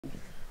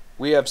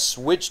We have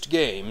switched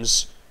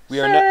games. We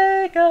are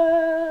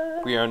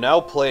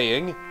now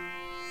playing.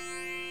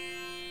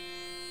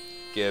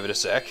 Give it a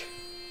sec.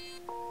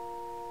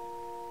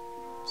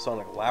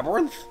 Sonic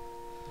Labyrinth?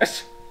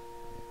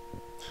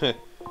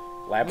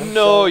 Labyrinth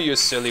No, Zone? you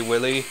silly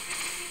Willy.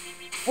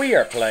 We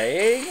are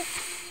playing...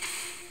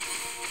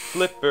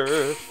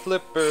 Flipper,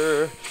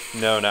 flipper.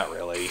 No, not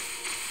really.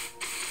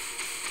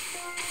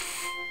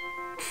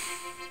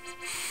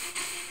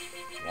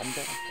 One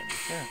Dolphin.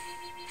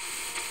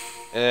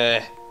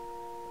 Yeah.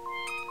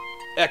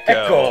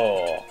 Ecco.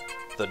 Ecco!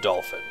 The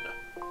Dolphin.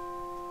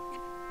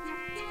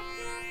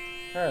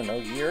 I don't know,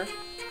 year?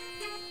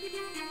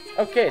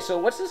 Okay, so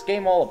what's this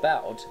game all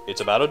about?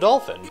 It's about a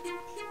dolphin.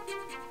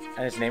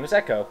 And his name is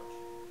Ecco.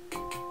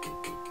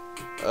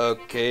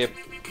 Okay.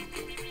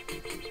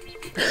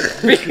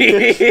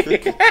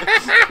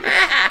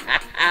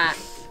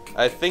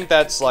 I think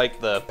that's like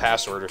the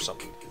password or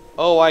something.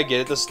 Oh, I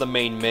get it. This is the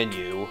main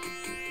menu.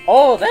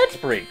 Oh, that's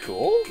pretty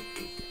cool.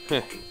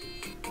 An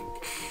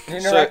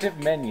interactive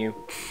menu.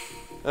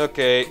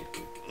 Okay.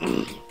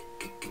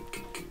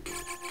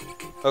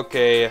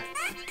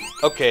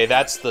 Okay,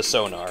 that's the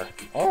sonar.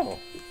 Oh.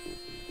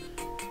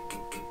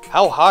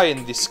 How high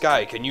in the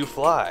sky can you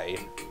fly?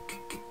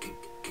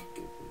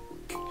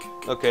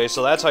 Okay,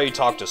 so that's how you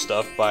talk to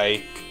stuff,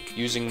 by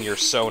using your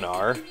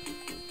sonar.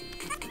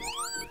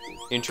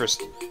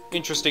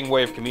 Interesting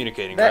way of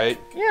communicating, right?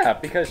 Yeah,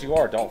 because you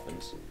are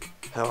dolphins.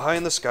 How high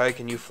in the sky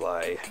can you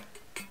fly?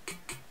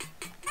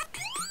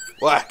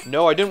 What?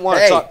 No, I didn't want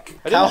to talk.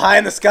 How high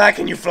in the sky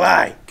can you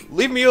fly?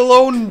 Leave me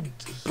alone,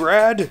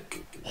 Brad.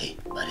 Hey,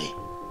 buddy.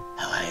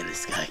 How high in the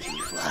sky can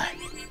you fly?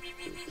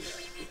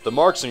 The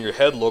marks on your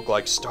head look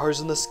like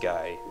stars in the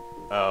sky.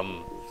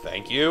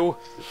 Thank you.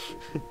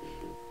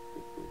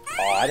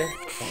 Odd.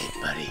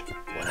 Hey, buddy.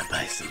 Wanna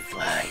buy some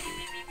fly?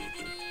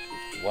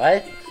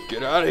 What?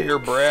 Get out of here,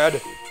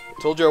 Brad.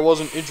 Told you I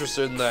wasn't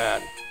interested in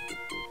that.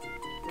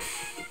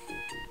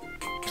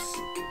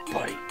 Psst,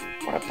 buddy,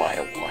 wanna buy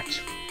a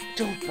watch?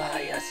 Don't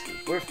buy us.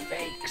 We're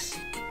fakes.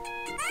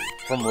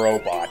 From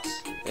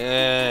robots.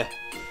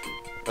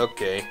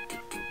 Okay.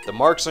 The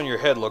marks on your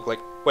head look like...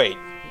 Wait.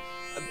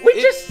 We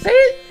just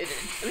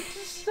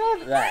saw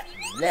that.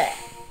 That.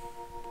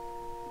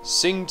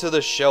 Sing to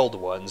the shelled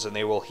ones and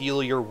they will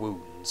heal your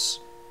wounds.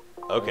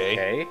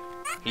 Okay.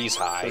 He's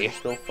high.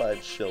 Still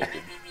fudge, Sheldon.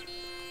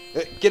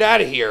 Get out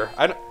of here.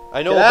 I know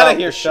Get about out of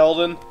here,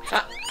 Sheldon.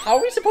 How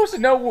are we supposed to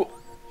know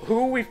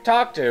who we've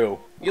talked to?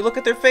 You look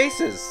at their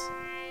faces.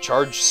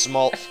 Charge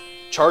small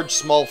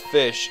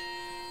fish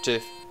to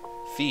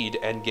feed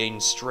and gain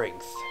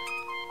strength.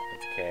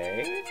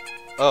 Okay.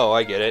 Oh,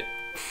 I get it.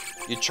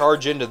 You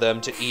charge into them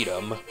to eat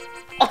them.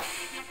 Oh.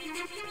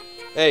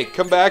 Hey,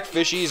 come back,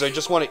 fishies. I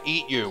just want to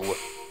eat you.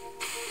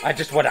 I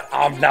just want to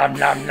nom nom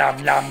nom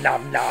nom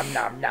nom nom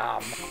nom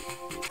nom.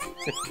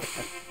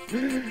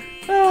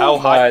 How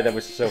high? That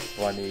was so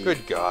funny.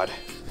 Good God.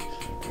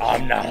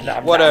 Nom nom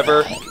nom.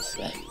 Whatever.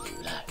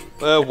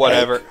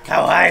 Whatever. Hey,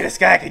 how high in the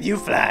sky can you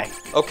fly?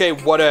 Okay,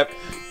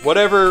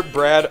 whatever,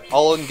 Brad.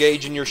 I'll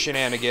engage in your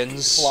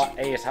shenanigans. Fly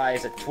as high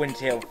as a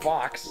twin-tailed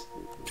fox.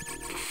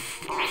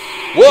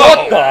 Whoa!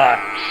 What the?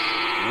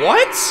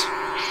 What?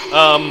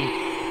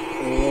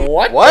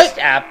 What What? just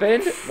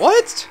happened?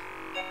 What?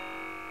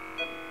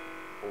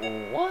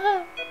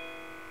 What?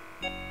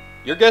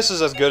 Your guess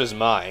is as good as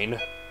mine.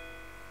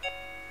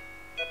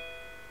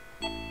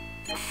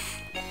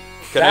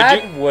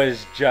 That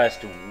was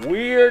just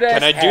weird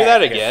as heck. Can I do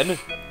that again?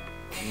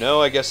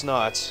 No, I guess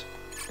not.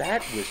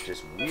 That was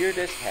just weird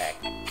as heck.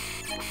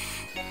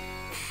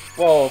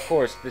 Well, of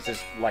course, this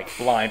is like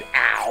blind.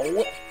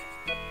 Ow!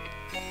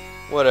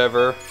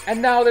 Whatever.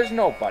 And now there's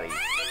nobody.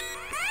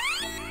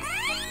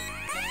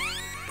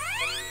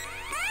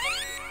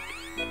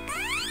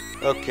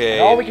 Okay.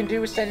 And all we can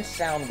do is send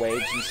sound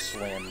waves and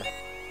swim.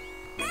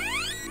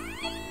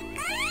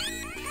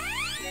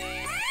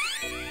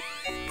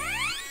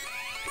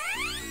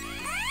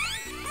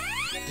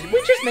 Did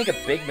we just make a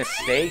big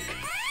mistake?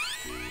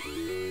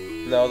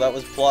 No, that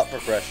was plot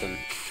progression.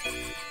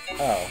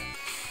 Oh.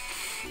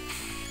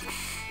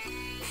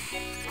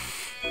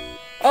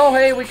 Oh,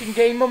 hey, we can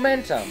gain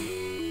momentum.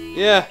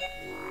 Yeah.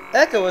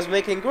 Ecco is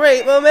making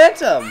great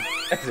momentum.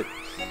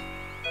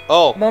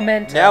 Oh,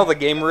 Momentum. now the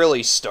game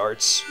really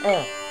starts.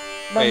 Oh.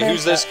 Hey,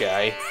 who's momentum. this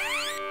guy?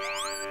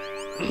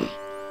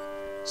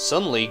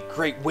 Suddenly,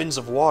 great winds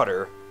of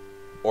water.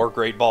 Or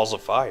great balls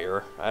of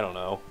fire. I don't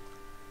know.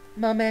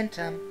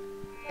 Momentum.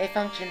 A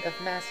function of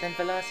mass and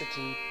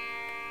velocity.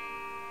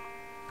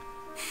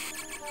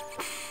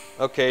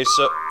 Okay,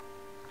 so...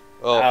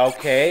 Oh,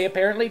 Okay,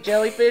 apparently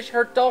jellyfish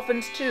hurt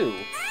dolphins too,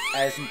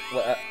 as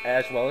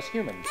well as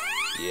humans.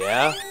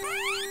 yeah?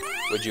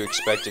 Would you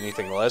expect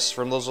anything less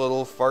from those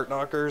little fart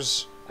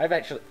knockers? I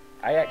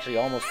actually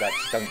almost got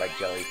stung by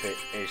jellyfish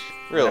when I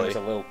Really? was a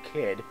little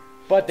kid,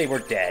 but they were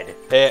dead.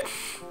 Hey.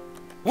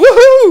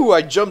 Woohoo!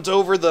 I jumped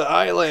over the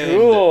island!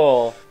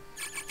 Cool.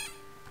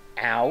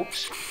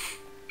 Ouch.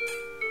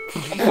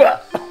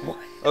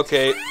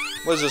 Okay,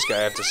 what does this guy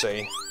have to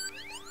say?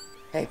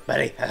 Hey,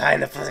 buddy, how high in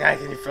the sky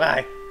can you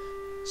fly?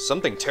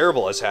 Something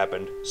terrible has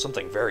happened.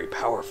 Something very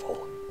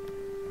powerful.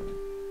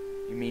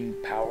 You mean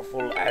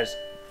powerful as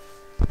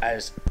a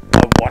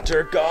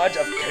water god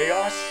of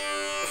chaos?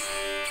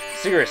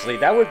 Seriously,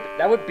 that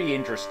would be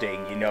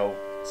interesting, you know,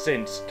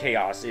 since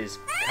chaos is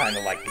kind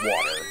of like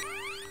water.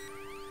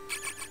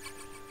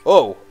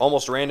 Oh,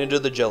 almost ran into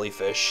the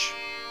jellyfish.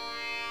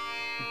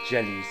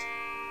 Jellies.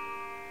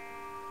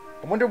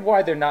 I wonder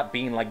why they're not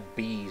being like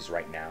bees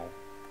right now.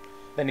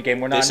 Then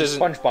again, we're not in the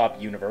SpongeBob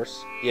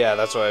universe. Yeah,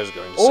 that's what I was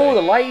going to say. Oh,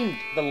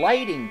 the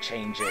lighting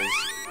changes.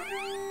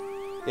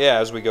 Yeah,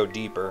 as we go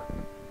deeper.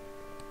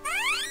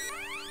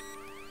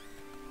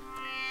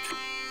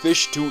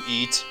 Fish to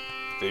eat.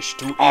 Fish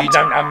to eat.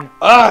 Nom, nom.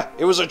 Ah!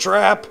 It was a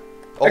trap!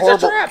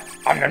 It's a trap!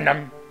 Nom,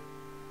 nom.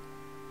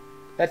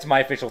 That's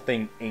my official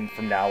thing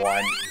from now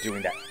on,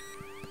 doing that.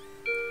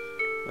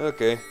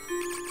 Okay.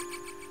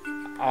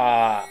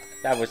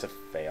 That was a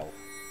fail.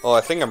 Oh,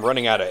 I think I'm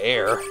running out of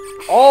air.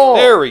 Oh!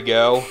 There we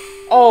go.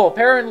 Oh,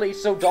 apparently,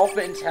 so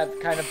dolphins have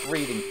kind of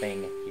breathing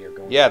thing here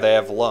going. Yeah, they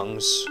have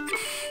lungs.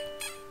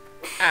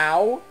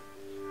 Ow.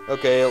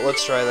 Okay,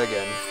 let's try that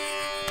again.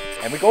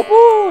 And we go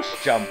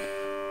boosh! Jump.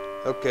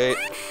 Okay.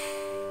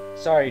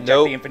 Sorry,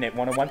 Jack the Infinite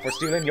 101 for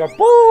stealing your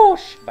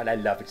boosh! But I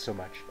love it so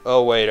much.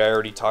 Oh, wait, I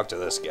already talked to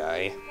this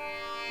guy.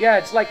 Yeah,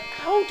 it's like,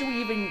 how can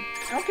we even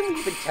tell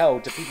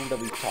to people that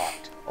we've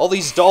talked? All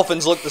these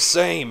dolphins look the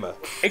same.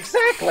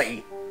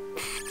 Exactly!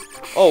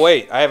 Oh,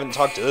 wait, I haven't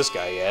talked to this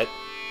guy yet.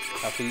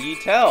 How can ye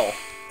tell?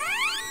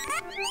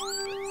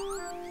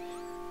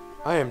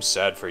 I am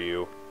sad for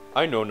you.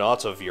 I know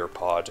not of your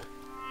pod.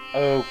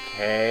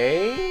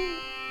 Okay.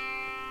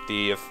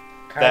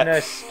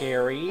 Kinda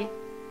scary.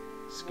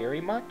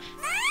 Scary much?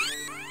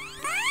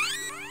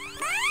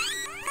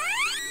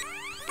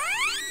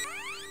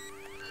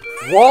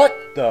 What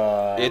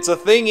the? It's a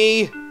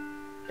thingy!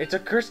 It's a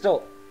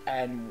crystal.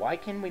 And why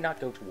can we not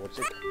go towards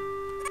it?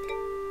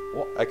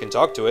 What? I can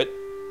talk to it.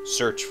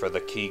 Search for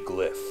the key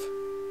glyph.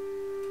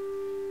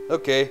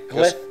 Okay.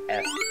 Glyph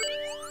F.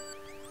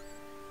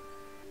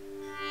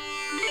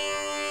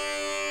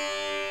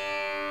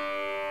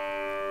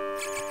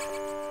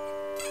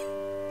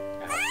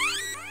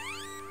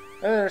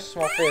 Oh, there's a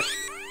small fish.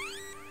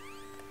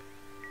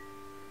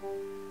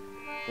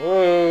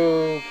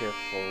 Whoa,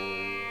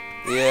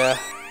 careful. Yeah.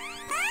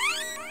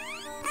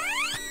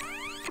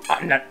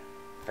 I'm not.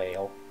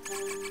 Fail.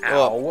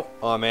 Ow.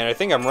 Oh man, I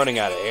think I'm running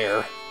out of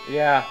air.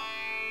 Yeah.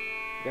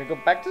 You gonna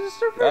go back to the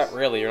surface? Not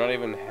really, you're not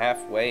even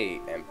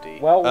halfway empty.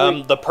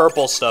 Well, the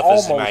purple stuff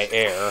is my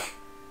air.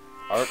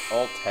 Aren't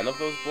all 10 of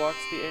those blocks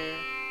the air?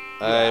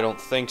 I don't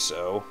think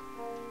so.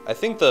 I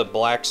think the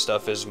black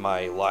stuff is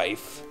my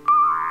life.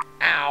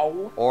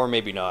 Ow. Or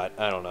maybe not,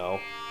 I don't know.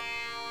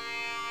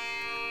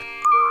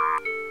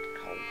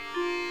 Ow.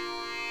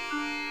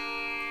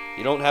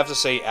 You don't have to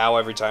say ow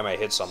every time I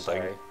hit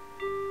something. Sorry.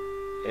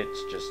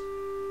 It's just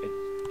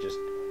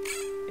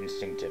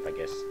instinctive, I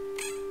guess.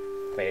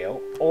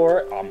 Fail.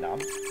 Or nom.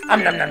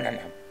 Nom nom nom nom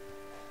nom.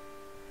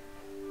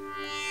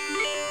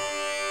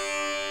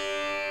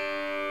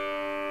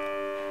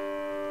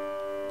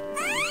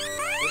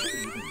 Where did it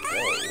even go?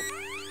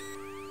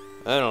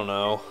 I don't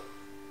know.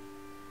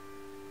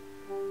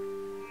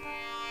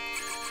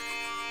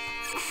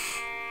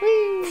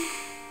 Whee!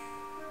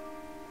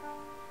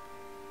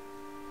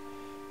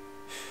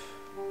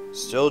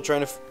 Still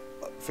trying to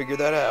figure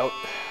that out.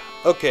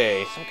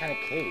 Okay. Some kind of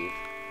cave.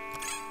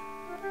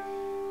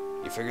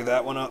 You figured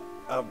that one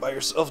out by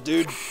yourself,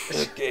 dude?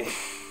 Okay.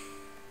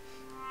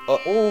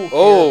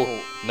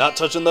 Oh, not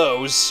touching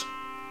those.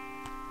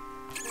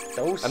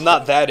 Those I'm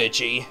not that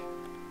itchy.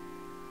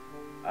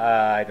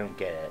 I don't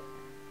get it.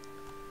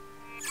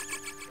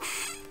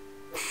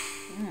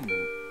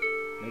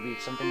 Maybe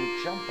it's something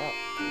to jump up.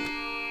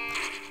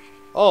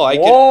 Oh, I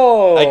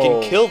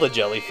can kill the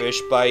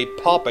jellyfish by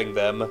popping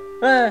them.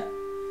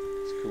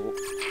 It's cool.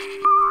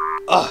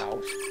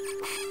 Ugh.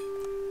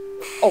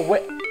 Oh,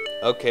 wait.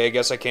 Okay, I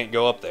guess I can't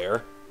go up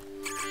there.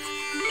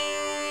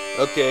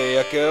 Okay,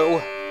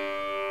 Ecco.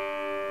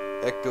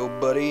 Ecco,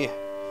 buddy.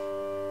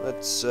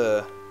 Let's,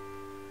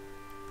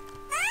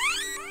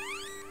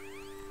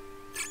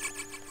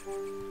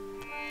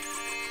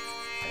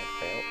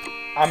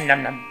 Nom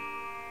nom.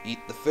 eat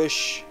the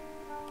fish.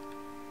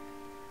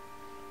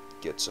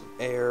 Get some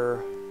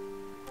air.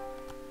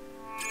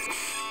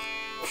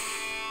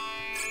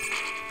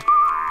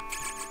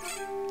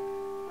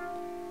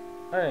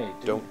 Hey,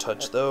 Don't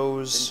touch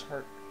those. Didn't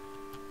hurt.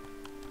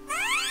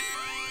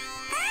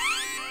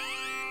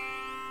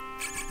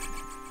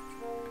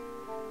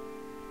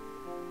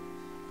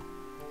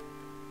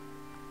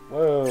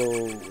 Whoa,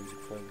 was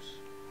it close?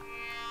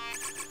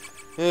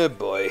 Oh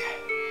boy.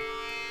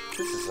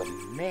 This is a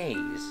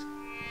maze.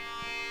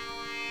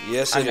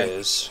 Yes, it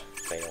is.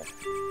 Fail.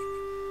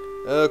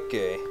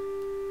 Okay.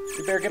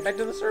 You better get back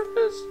to the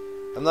surface.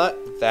 I'm not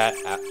that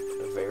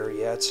there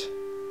yet.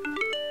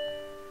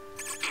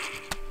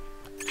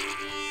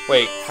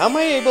 Wait, how am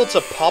I able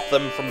to pop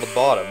them from the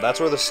bottom? That's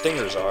where the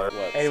stingers are.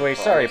 What, Anyway,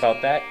 sorry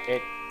about that.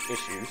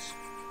 Issues.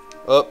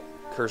 Oh,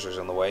 cursor's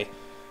in the way.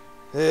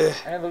 And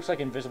it looks like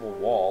invisible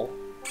wall.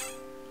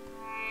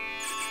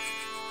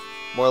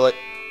 More like...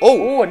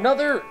 Oh! Oh,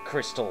 another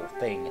crystal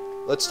thing.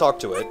 Let's talk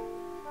to it.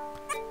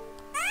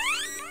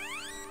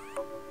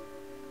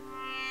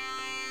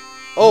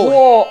 Oh!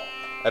 Whoa!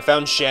 I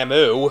found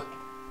Shamu.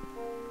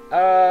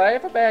 I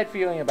have a bad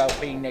feeling about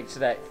being next to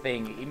that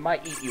thing. It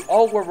might eat you.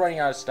 Oh, we're running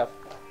out of stuff.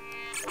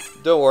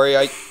 Don't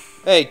worry,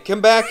 Hey,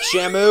 come back,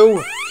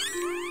 Shamu!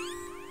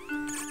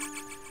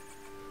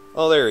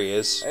 Oh, there he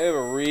is. I have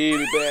a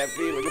really bad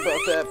feeling about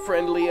that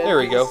friendly NPC. There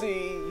we go.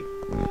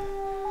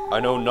 I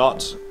know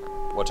not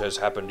what has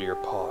happened to your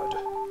pod.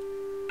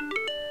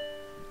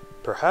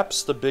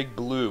 Perhaps the Big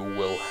Blue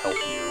will help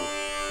you.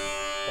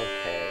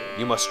 Okay.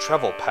 You must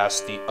travel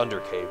past the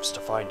undercaves to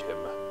find him.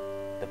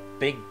 The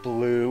Big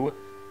Blue?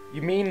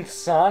 You mean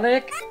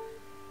Sonic?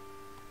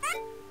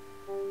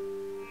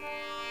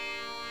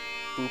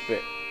 Boop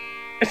it.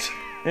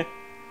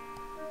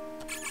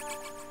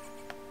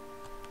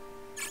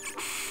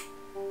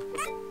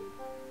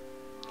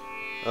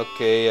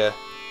 Okay,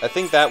 I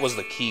think that was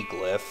the key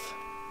glyph.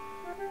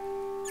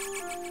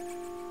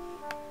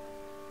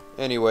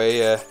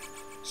 Anyway,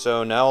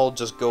 so now I'll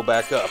just go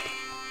back up.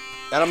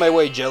 Out of my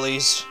way,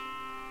 jellies.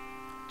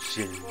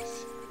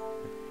 Jeez.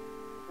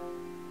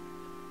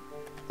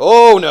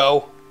 Oh,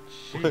 no!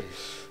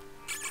 Jeez.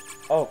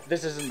 Oh,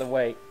 this isn't the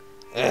way.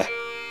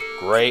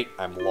 Great,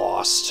 I'm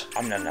lost.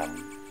 Num,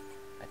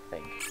 I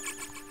think.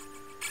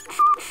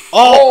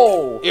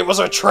 Oh! It was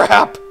a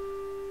trap!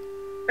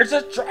 It's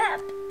a trap!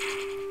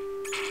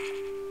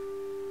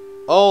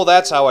 Oh,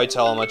 that's how I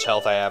tell how much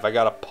health I have. I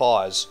gotta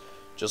pause.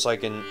 Just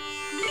like in...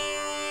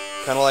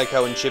 Kind of like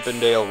how in Chip and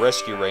Dale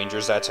Rescue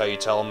Rangers, that's how you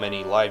tell how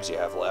many lives you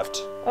have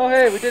left. Oh,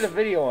 hey, we did a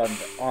video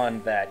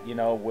on that, you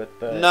know, with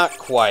the... Not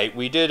quite.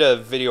 We did a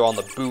video on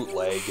the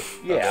bootleg.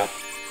 Yeah.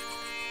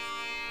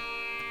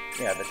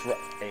 Yeah, that's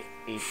right.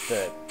 It's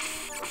the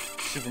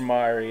Super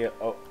Mario...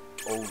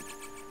 Oh.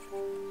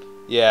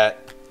 Yeah.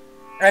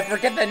 I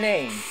forget the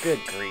name. Good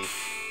grief.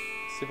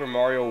 Super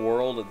Mario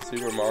World and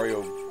Super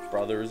Mario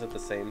Brothers at the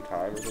same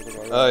time or something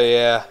like that. Oh,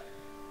 yeah.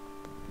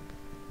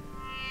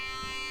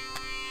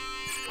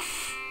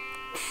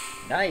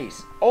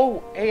 Nice.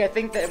 Oh, hey, I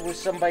think there was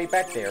somebody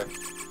back there.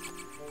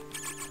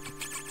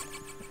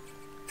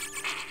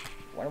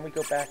 Why don't we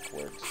go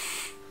backwards?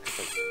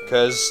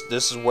 Because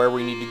this is where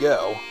we need to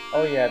go.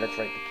 Oh, yeah, that's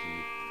right, the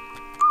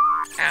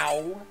key.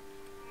 Ow.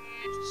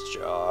 It's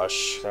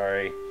Josh.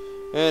 Sorry.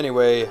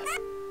 Anyway.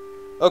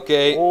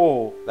 Okay.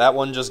 Oh. That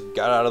one just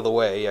got out of the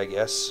way, I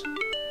guess.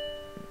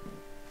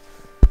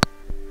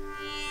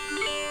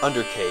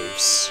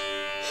 Undercaves.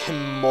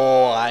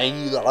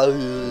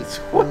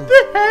 What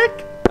the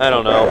heck? I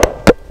don't know.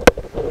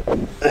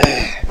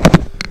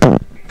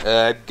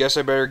 I guess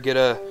I better get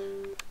a...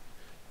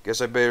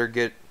 Guess I better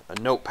get a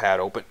notepad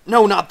open.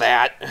 No, not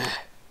that!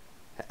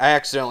 I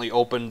accidentally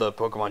opened the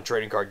Pokemon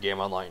trading card game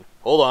online.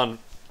 Hold on.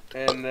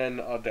 And then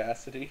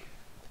Audacity.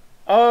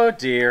 Oh,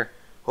 dear.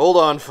 Hold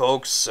on,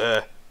 folks.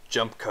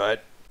 Jump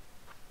cut.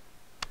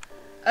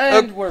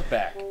 And we're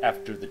back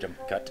after the jump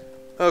cut.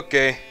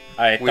 Okay.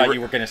 I thought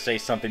you were gonna say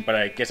something, but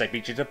I guess I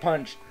beat you to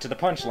the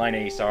punchline,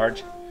 eh,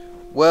 Sarge?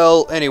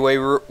 Well, anyway,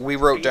 we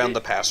wrote down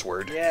the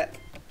password. Yeah.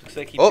 Looks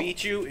like he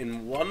beat you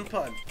in one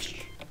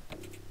punch.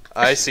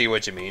 I see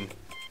what you mean.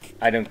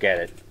 I don't get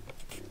it.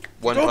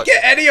 Don't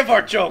get any of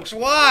our jokes.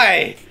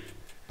 Why?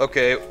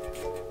 Okay.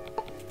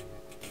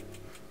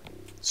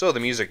 So the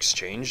music's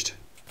changed.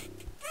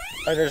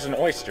 Oh, there's an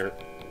oyster.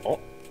 Oh,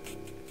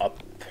 a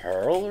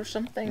pearl or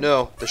something?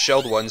 No, the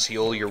shelled ones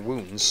heal your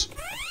wounds.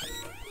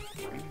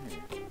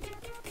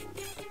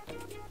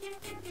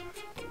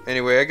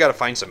 Anyway, I gotta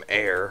find some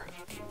air.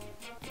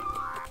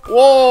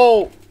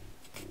 Whoa!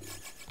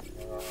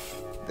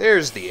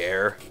 There's the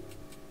air.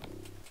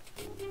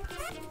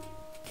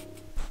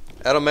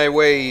 Out of my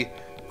way,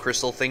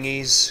 crystal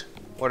thingies.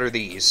 What are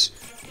these?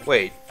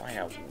 Wait. Find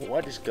out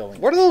what is going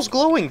on. What are those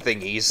glowing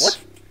thingies? What?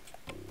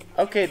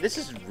 Okay, this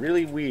is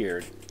really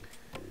weird.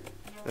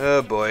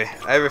 Oh boy,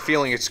 I have a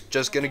feeling it's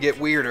just gonna get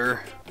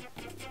weirder.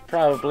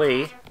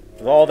 Probably.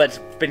 With all that's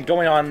been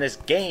going on in this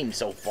game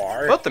so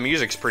far. But the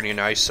music's pretty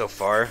nice so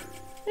far.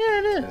 Yeah,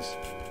 it is.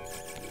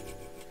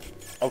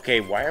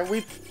 Okay, why are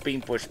we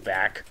being pushed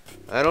back?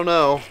 I don't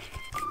know.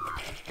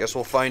 Guess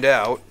we'll find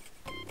out.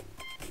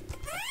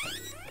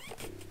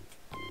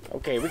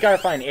 Okay, we gotta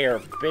find air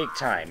big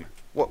time.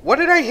 What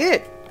did I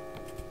hit?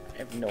 I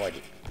have no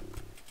idea.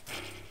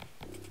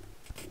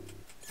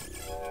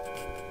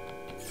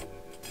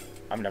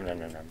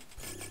 Num.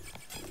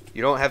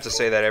 You don't have to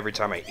say that every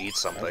time I eat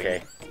something.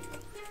 Okay.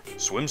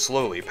 Swim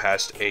slowly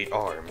past 8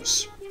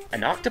 arms.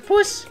 An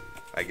octopus?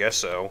 I guess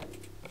so.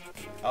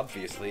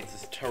 Obviously,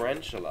 it's a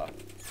tarantula.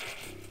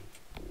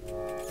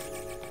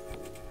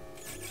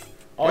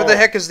 Where the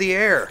heck is the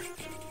air?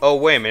 Oh,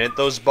 wait a minute.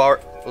 Those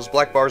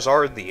black bars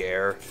are the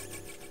air.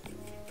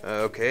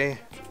 Okay.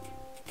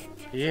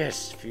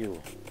 Yes,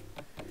 phew.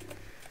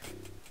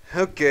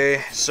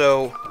 Okay,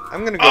 so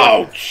I'm gonna go.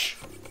 Ouch!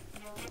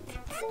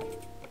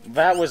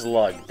 That was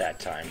lugged that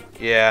time.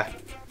 Yeah.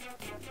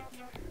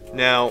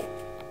 Now,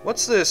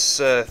 what's this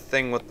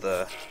thing with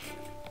the...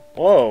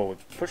 Whoa,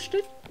 pushed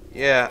it?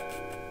 Yeah.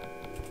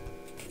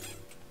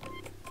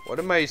 What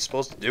am I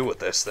supposed to do with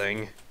this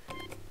thing?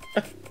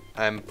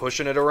 I'm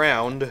pushing it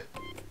around.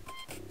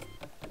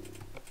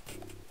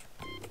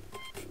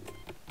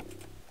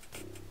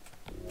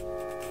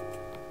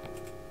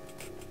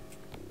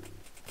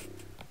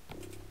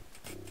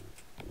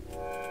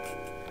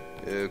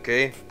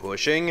 Okay,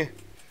 pushing.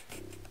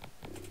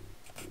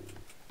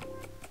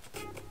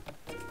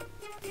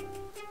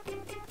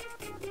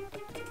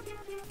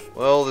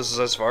 Well, this is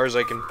as far as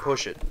I can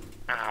push it.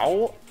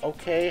 Ow.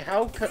 Okay,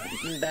 how come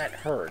that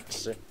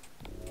hurts?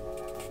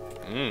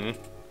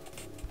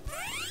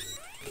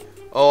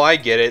 Oh, I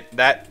get it.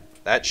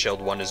 That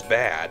shelled one is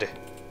bad.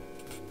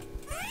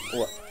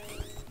 What?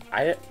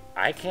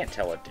 I can't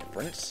tell a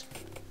difference.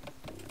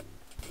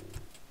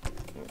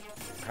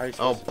 How are you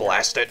Oh, supposed to...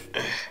 blast it.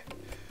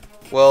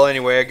 Well,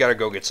 anyway, I gotta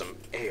go get some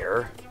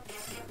air.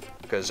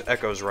 Because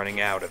Echo's running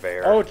out of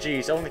air. Oh,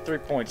 jeez, only 3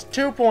 points.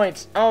 2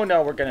 points! Oh,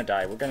 no, we're gonna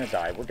die. We're gonna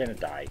die. We're gonna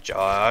die.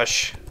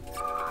 Josh.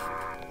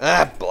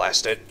 Ah,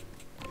 blast it.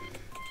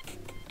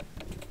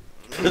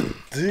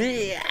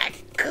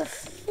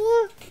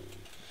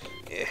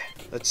 Yeah,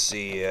 let's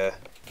see,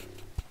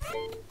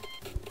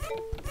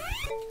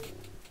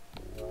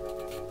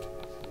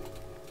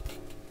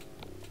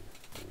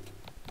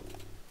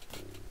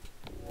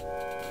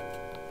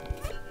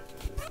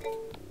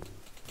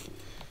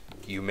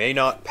 You may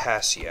not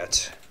pass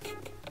yet.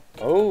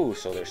 Oh,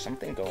 so there's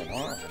something going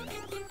on.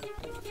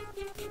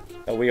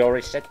 Oh, we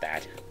already said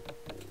that.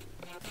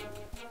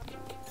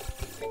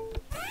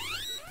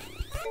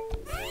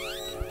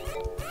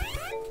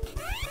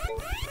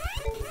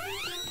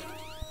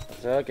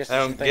 So I guess I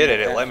don't get it.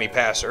 It let me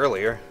pass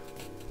earlier.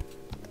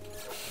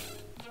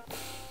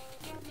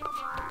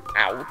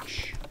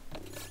 Ouch.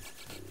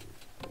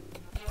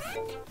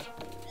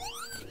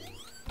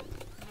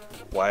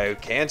 Why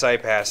can't I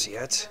pass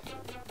yet?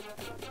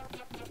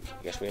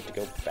 I guess we have to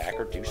go back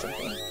or do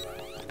something.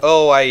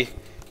 Oh, I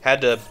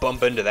had to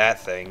bump into that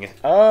thing.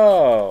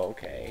 Oh,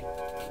 okay.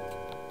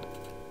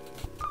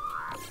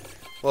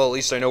 Well, at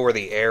least I know where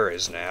the air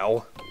is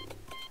now.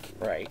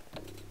 Right.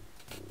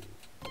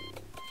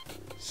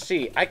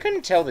 See, I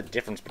couldn't tell the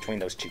difference between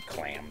those two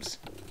clams.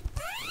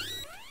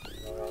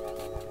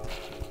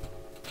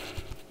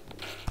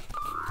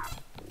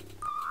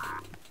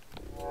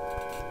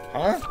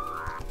 Huh?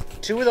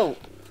 Two of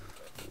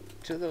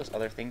those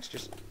other things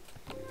just...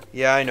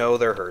 Yeah, I know,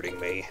 they're hurting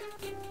me.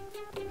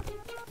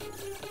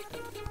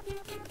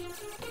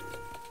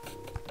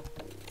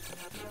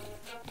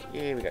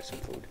 Yay, we got some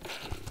food.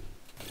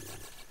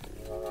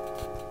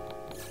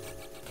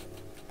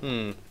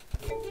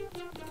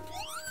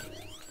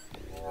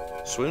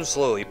 Swim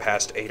slowly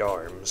past 8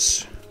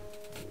 arms.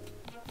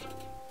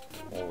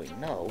 Well, we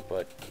know,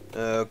 but...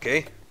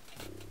 Okay.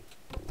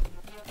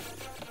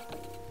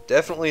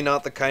 Definitely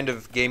not the kind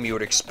of game you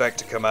would expect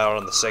to come out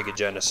on the Sega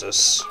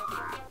Genesis.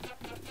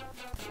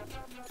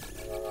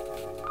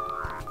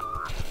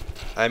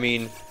 I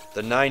mean,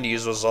 the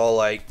 90s was all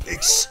like,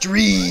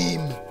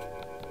 extreme!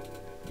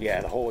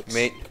 Yeah, the whole...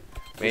 May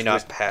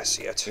not pass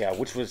yet. Yeah,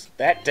 which was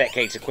that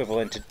decade's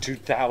equivalent to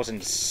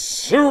 2000's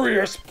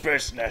serious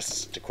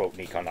business, to quote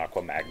Nikon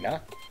Aqua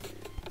Magna.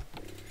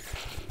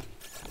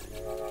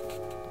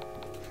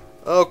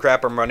 Oh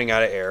crap, I'm running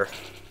out of air.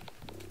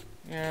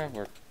 Yeah,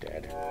 we're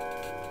dead.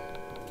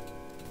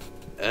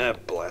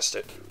 Blast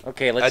it.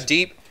 Okay, let's...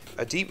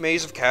 A deep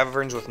maze of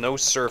caverns with no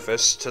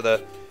surface to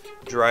the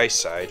dry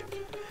side.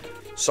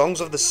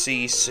 Songs of the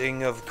sea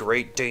sing of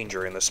great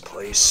danger in this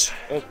place.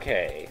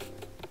 Okay.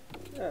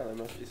 Oh, there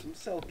must be some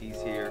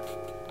selkies here.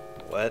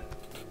 What?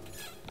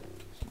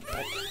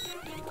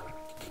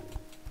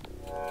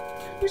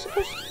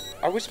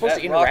 Are we supposed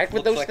to interact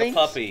with those like things? A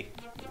puppy.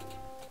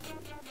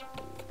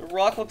 The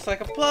rock looks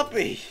like a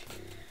puppy.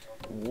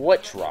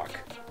 Which rock?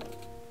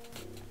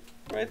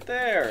 Right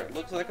there. It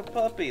looks like a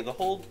puppy. The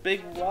whole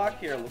big rock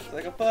here looks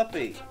like a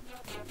puppy.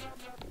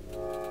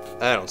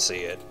 I don't see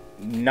it.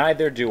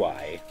 Neither do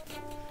I.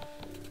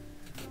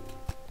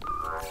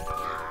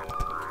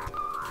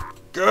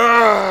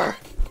 Grrr!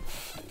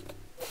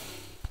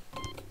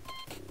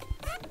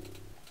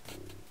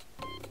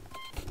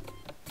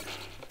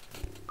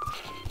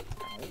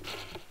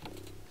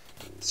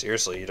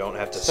 Seriously, you don't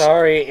have to.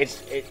 Sorry,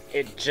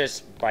 it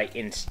just by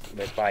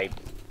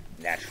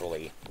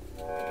naturally,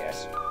 I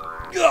guess.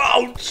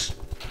 Ouch!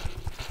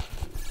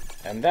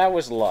 And that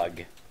was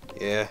Lug.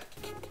 Yeah.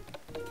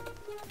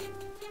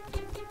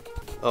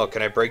 Oh,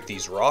 can I break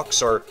these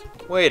rocks or?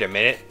 Wait a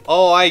minute.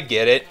 Oh, I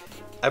get it.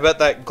 I bet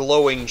that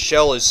glowing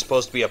shell is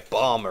supposed to be a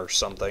bomb or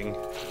something.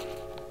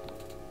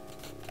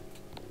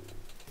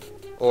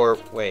 Or,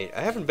 wait, I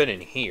haven't been in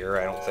here,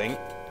 I don't think.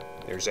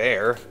 There's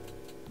air.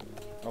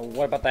 Oh,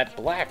 what about that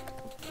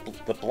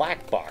the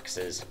black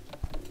boxes?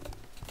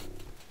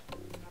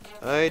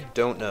 I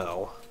don't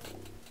know.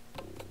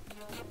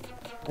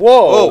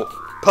 Whoa! Whoa!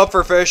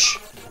 Pufferfish!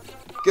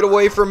 Get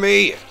away from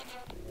me!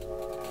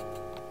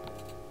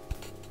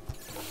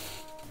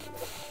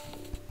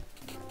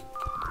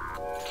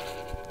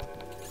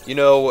 You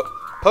know,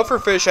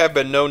 pufferfish have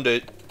been known to...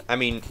 I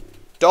mean,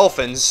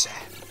 dolphins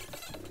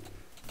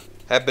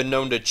have been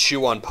known to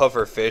chew on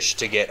pufferfish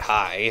to get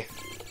high.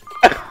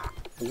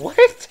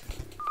 What?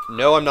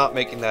 No, I'm not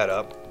making that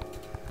up.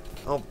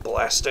 Oh,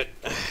 blast it.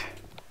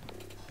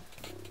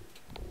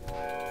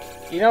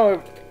 You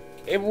know,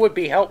 it would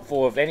be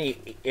helpful if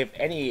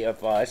any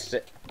of us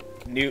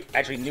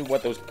actually knew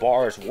what those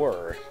bars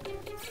were.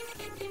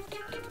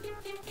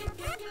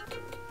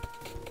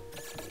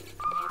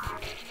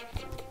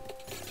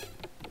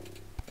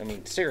 I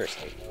mean,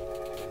 seriously.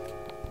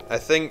 I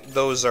think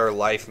those are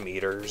life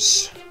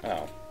meters.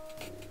 Oh.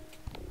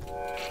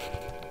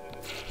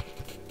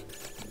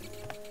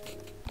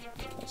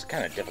 It's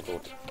kind of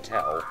difficult to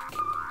tell.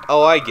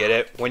 Oh, I get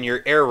it. When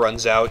your air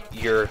runs out,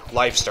 your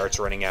life starts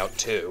running out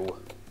too.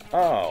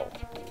 Oh.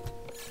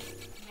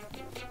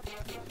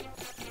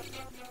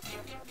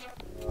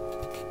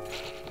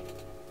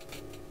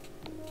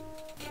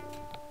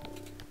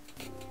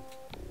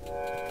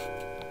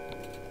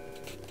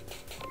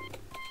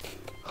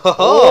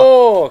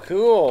 Oh,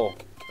 cool.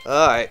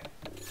 Alright.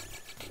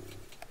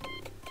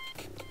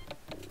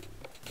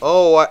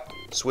 Oh,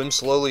 swim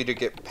slowly to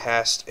get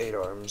past 8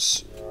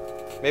 arms.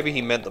 Maybe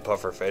he meant the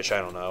pufferfish,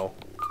 I don't know.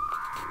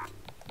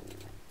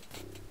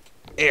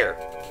 Air.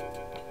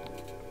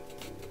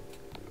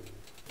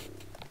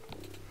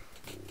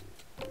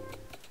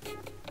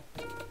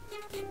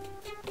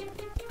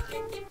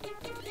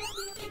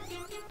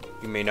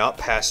 You may not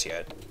pass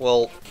yet.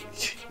 Well,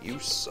 you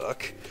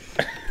suck.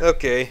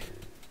 Okay.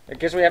 I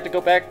guess we have to go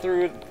back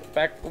the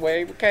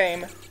way we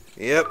came.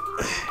 Yep.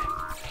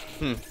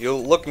 You're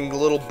looking a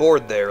little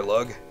bored there,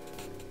 Lug.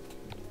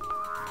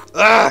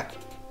 Ah!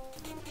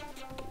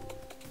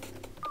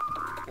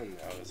 Oh no,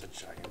 there's a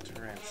giant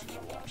tarantula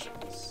watching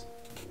us.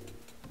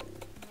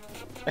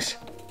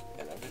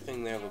 And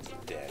everything there looks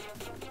dead.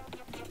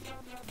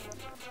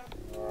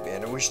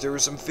 Man, I wish there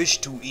was some fish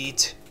to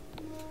eat.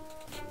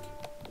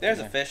 There's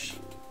a fish.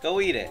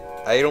 Go eat it.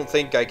 I don't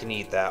think I can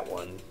eat that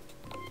one.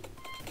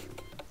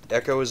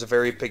 Ecco is a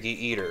very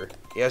picky eater.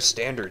 He has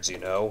standards, you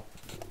know.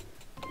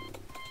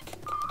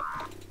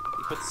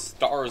 He put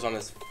stars on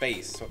his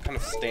face. What kind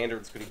of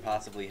standards could he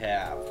possibly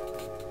have?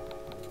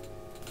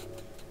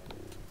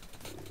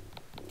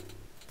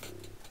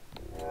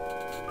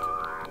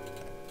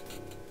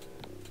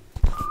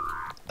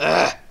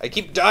 I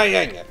keep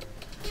dying!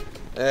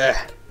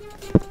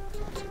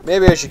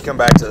 Maybe I should come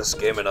back to this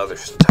game another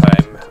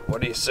time.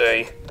 What do you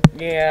say?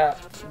 Yeah,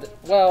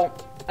 well,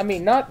 I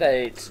mean, not that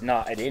it's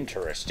not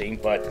interesting,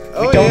 but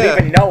Oh, we don't yeah.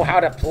 even know how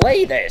to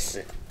play this.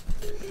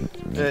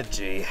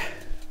 Gee.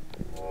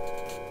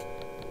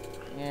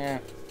 Yeah.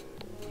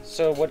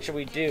 So what should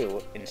we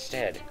do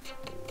instead?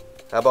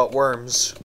 How about worms?